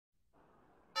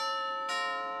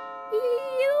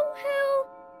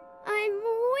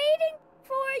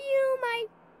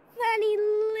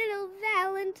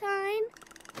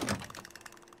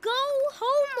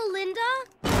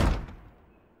Melinda?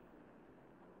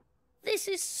 This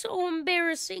is so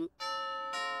embarrassing.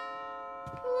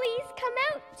 Please come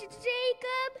out,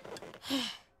 Jacob.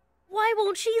 Why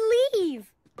won't she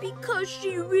leave? Because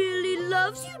she really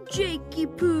loves you, Jakey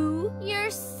Poo. You're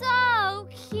so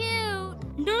cute.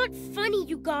 Not funny,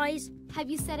 you guys. Have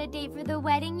you set a date for the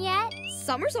wedding yet?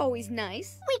 Summer's always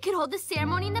nice. We could hold the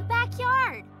ceremony in the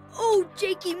backyard. Oh,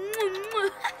 Jakey.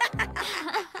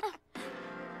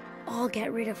 I'll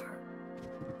get rid of her.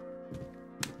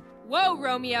 Whoa,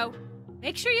 Romeo.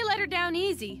 Make sure you let her down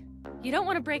easy. You don't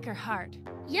want to break her heart.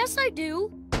 Yes, I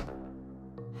do.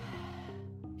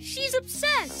 She's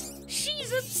obsessed.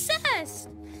 She's obsessed.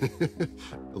 It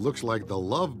looks like the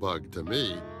love bug to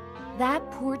me.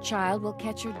 That poor child will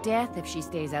catch her death if she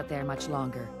stays out there much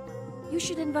longer. You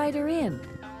should invite her in.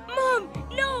 Mom,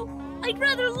 no! I'd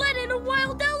rather let in a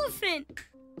wild elephant.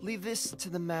 Leave this to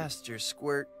the master,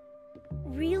 Squirt.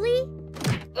 Really?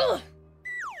 Ugh.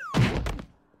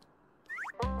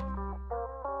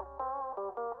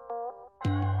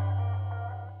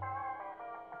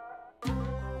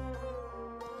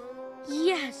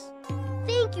 Yes.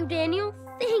 Thank you, Daniel.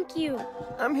 Thank you.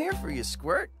 I'm here for you,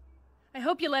 Squirt. I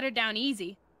hope you let her down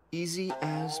easy. Easy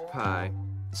as pie.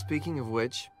 Speaking of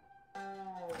which...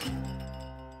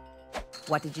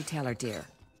 What did you tell her, dear?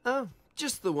 Oh,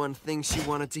 just the one thing she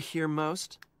wanted to hear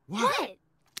most. What?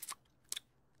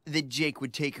 That Jake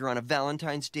would take her on a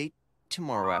Valentine's date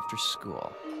tomorrow after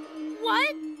school.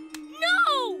 What?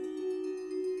 No!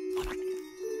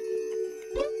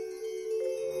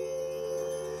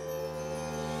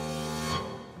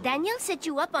 Daniel set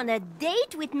you up on a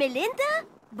date with Melinda?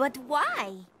 But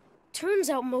why? Turns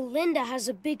out Melinda has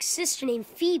a big sister named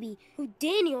Phoebe, who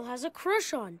Daniel has a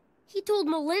crush on. He told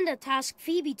Melinda to ask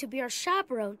Phoebe to be our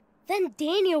chaperone. Then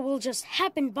Daniel will just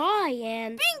happen by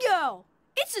and... Bingo!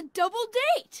 It's a double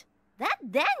date.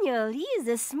 That Daniel, he is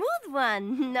a smooth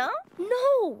one, no?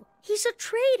 No! He's a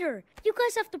traitor. You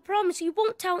guys have to promise you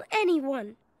won't tell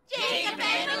anyone. Jacob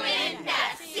and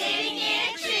Melinda sitting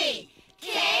in a tree.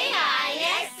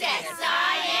 K-I-S-S-I-N-G.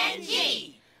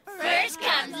 First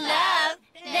comes love,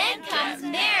 then comes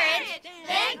marriage,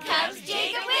 then comes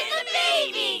Jacob with a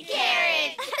baby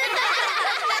carrot.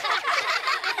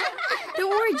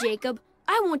 Don't worry, Jacob.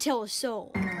 I won't tell a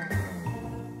soul.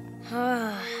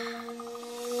 Yoo-hoo!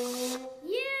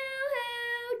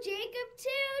 Jacob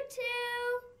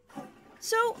Tutu!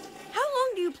 So, how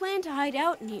long do you plan to hide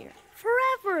out in here?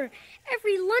 Forever.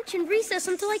 Every lunch and recess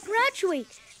until I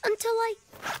graduate. Until I...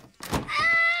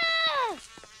 Ah!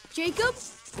 Jacob?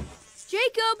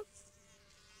 Jacob?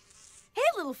 Hey,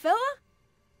 little fella.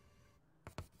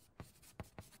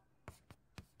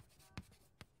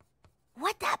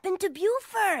 What happened to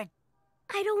Buford?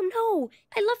 I don't know.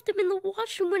 I left him in the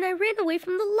washroom when I ran away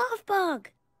from the love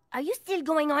bug. Are you still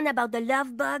going on about the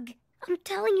love bug? I'm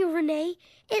telling you, Renee,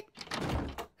 it...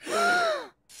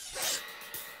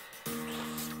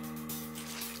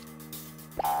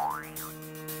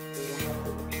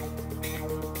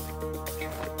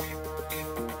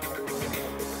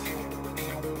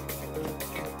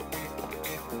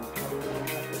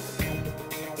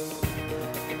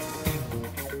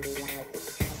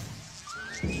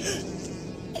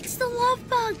 It's the love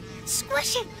bug.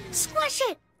 Squish it! Squish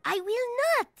it! I will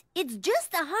not. It's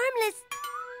just a harmless...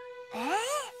 Eh?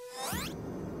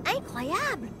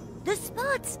 Incroyable! The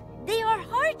spots, they are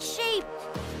heart-shaped.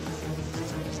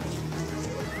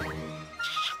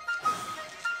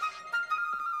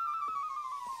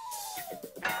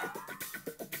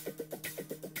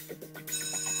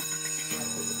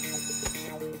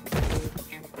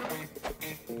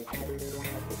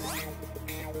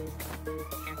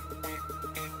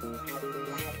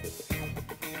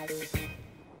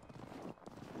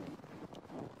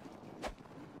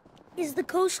 Is the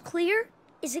coast clear?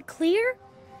 Is it clear?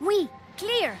 Oui,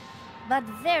 clear, but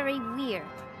very weird.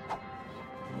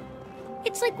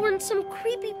 It's like we're in some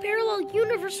creepy parallel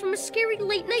universe from a scary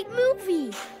late-night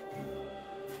movie.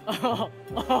 Oh,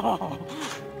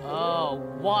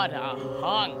 what a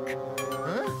hunk.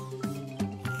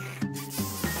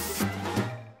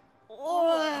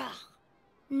 Oh.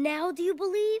 Now do you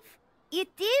believe? It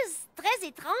is très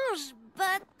étrange,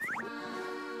 but...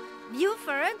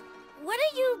 Buford, what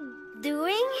are you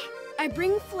doing? I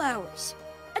bring flowers,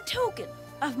 a token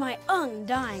of my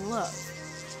undying love.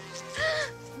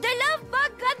 The love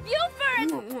bug got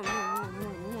Buford!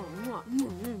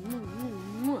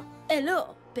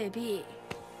 Hello, baby.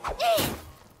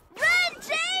 Run,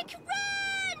 Jake,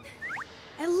 run!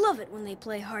 I love it when they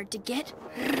play hard to get.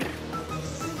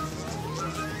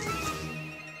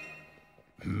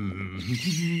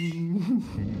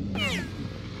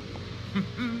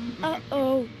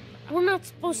 Uh-oh. We're not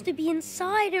supposed to be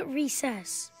inside at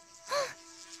recess.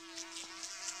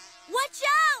 Watch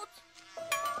out!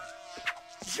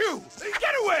 Shoo!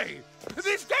 Get away!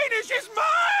 This Danish is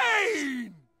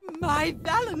mine! My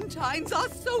Valentines are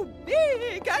so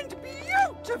big and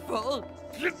beautiful.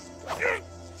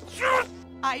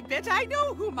 I bet I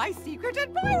know who my secret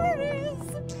admirer is.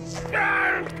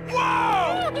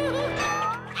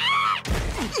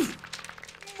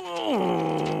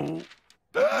 Whoa!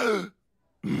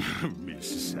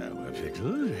 Miss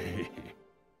Sourpickle.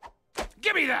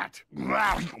 Give me that!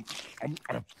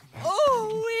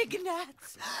 Oh,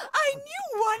 Ignatz, I knew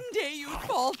one day you'd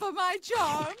fall for my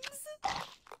charms.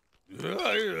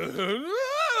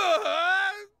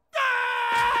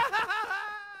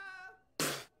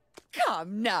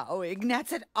 Come now,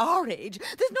 Ignatz, at our age,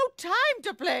 there's no time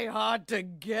to play hard to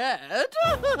get.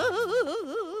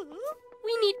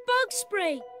 We need bug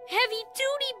spray.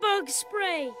 Heavy-duty bug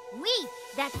spray. Oui,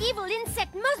 that evil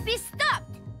insect must be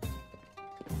stopped.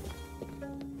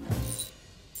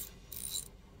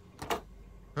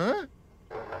 Huh?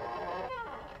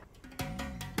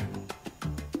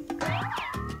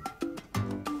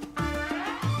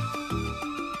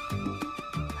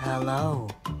 Hello,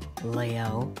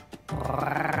 Leo.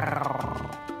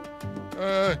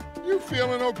 You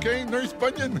feeling okay, Nurse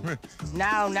Bunyan?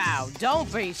 Now,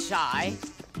 don't be shy.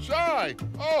 Shy?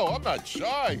 Oh, I'm not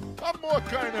shy. I'm more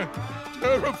kind of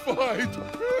terrified.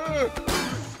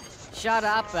 Shut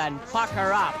up and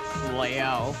pucker up,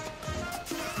 Leo.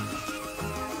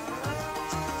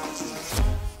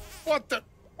 What the?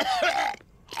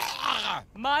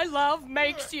 My love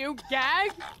makes you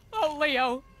gag? Oh,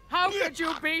 Leo, how could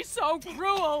you be so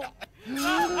cruel?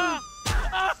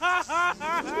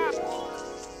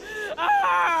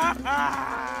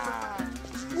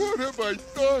 What have I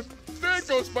done? There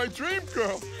goes my dream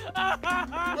girl.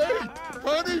 Wait,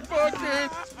 honey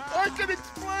bucket. I can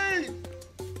explain.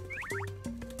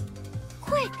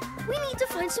 Quick, we need to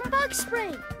find some bug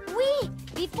spray. Oui,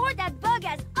 before that bug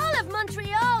has all of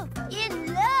Montreal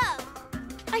in love.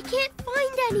 I can't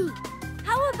find any.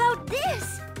 How about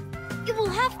this? It will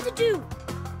have to do.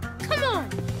 Come on.